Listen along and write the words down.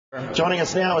Joining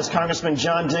us now is Congressman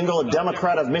John Dingell, a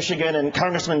Democrat of Michigan. And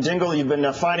Congressman Dingell, you've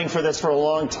been fighting for this for a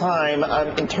long time.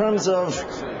 In terms of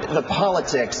the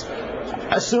politics,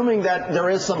 assuming that there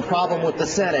is some problem with the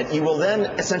Senate, you will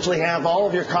then essentially have all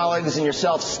of your colleagues and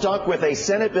yourself stuck with a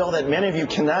Senate bill that many of you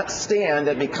cannot stand,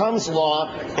 that becomes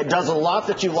law. It does a lot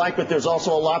that you like, but there's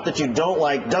also a lot that you don't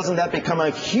like. Doesn't that become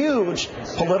a huge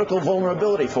political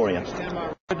vulnerability for you?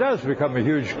 It does become a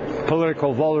huge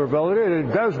political vulnerability, and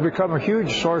it does become a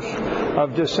huge source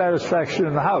of dissatisfaction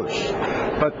in the House.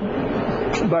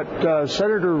 But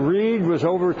Senator Reid was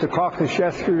over at the caucus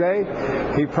yesterday.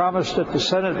 He promised that the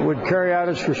Senate would carry out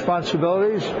its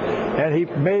responsibilities, and he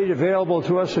made available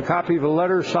to us a copy of a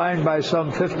letter signed by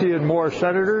some 50 and more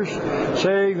senators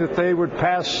saying that they would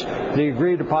pass the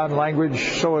agreed-upon language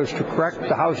so as to correct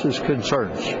the House's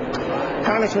concerns.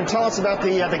 Congressman, tell us about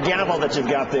the gavel that you've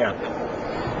got there.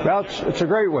 Well, it's a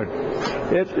great one.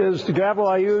 It is the gavel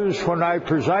I used when I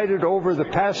presided over the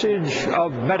passage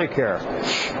of Medicare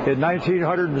in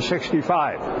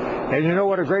 1965. And you know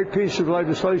what a great piece of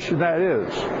legislation that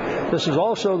is. This is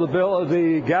also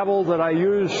the gavel that I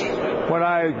used when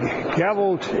I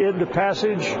gavelled into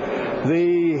passage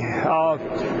the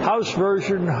House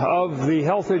version of the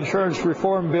health insurance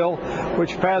reform bill,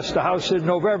 which passed the House in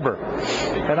November.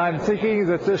 And I'm thinking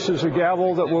that this is a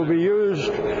gavel that will be used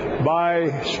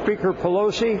by Speaker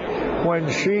Pelosi when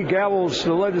she gavels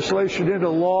the legislation into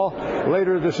law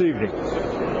later this evening.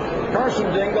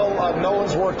 Congressman Dingell, no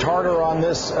one's worked harder on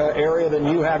this area than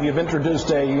you have. You've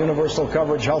introduced a universal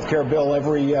coverage health care bill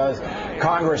every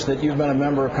Congress that you've been a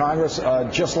member of Congress,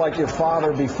 just like your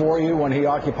father before you when he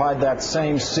occupied that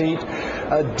same seat.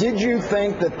 Did you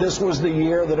think that this was the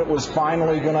year that it was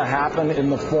finally going to happen in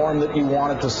the form that you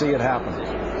wanted to see it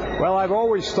happen? Well, I've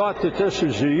always thought that this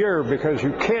is the year because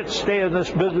you can't stay in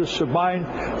this business of mine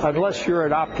unless you're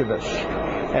an optimist.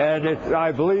 And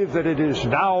I believe that it is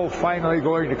now finally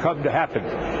going to come to happen.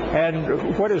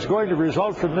 And what is going to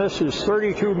result from this is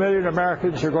 32 million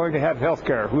Americans are going to have health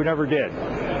care who never did.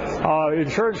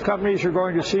 Insurance companies are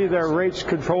going to see their rates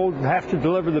controlled and have to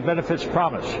deliver the benefits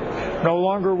promised. No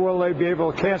longer will they be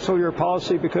able to cancel your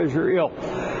policy because you're ill.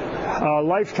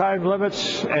 Lifetime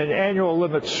limits and annual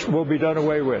limits will be done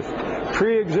away with.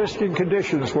 Pre-existing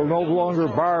conditions will no longer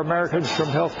bar Americans from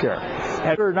health care.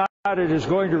 And whether or not it is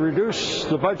going to reduce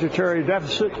the budgetary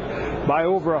deficit by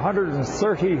over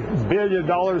 $130 billion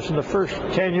in the first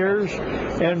 10 years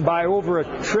and by over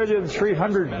 $1.3 trillion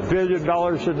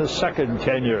in the second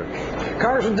 10 years.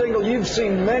 Congressman Dingell, you've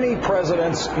seen many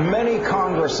presidents, many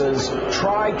Congresses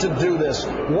try to do this.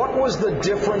 What was the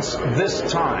difference this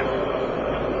time?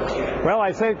 Well,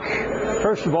 I think,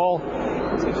 first of all,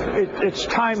 its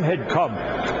time had come.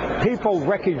 People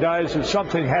recognized that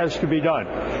something has to be done,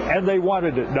 and they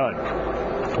wanted it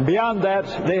done. Beyond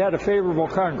that, they had a favorable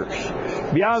Congress.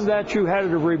 Beyond that, you had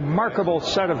a remarkable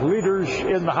set of leaders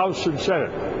in the House and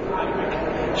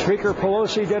Senate. Speaker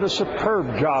Pelosi did a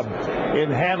superb job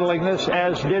in handling this,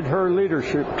 as did her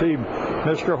leadership team,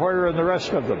 Mr. Hoyer and the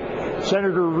rest of them.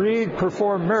 Senator Reid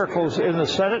performed miracles in the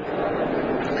Senate,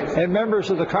 and members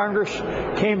of the Congress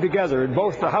came together in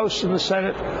both the House and the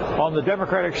Senate on the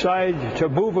Democratic side to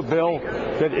move a bill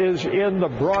that is in the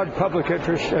broad public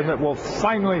interest and that will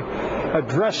finally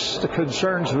address the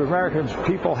concerns of Americans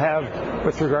people have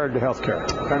with regard to health care.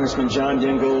 Congressman John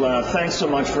Dingell, thanks so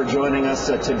much for joining us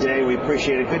today. We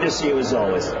appreciate it. Good to see you as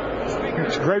always.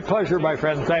 It's a great pleasure, my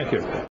friend. Thank you.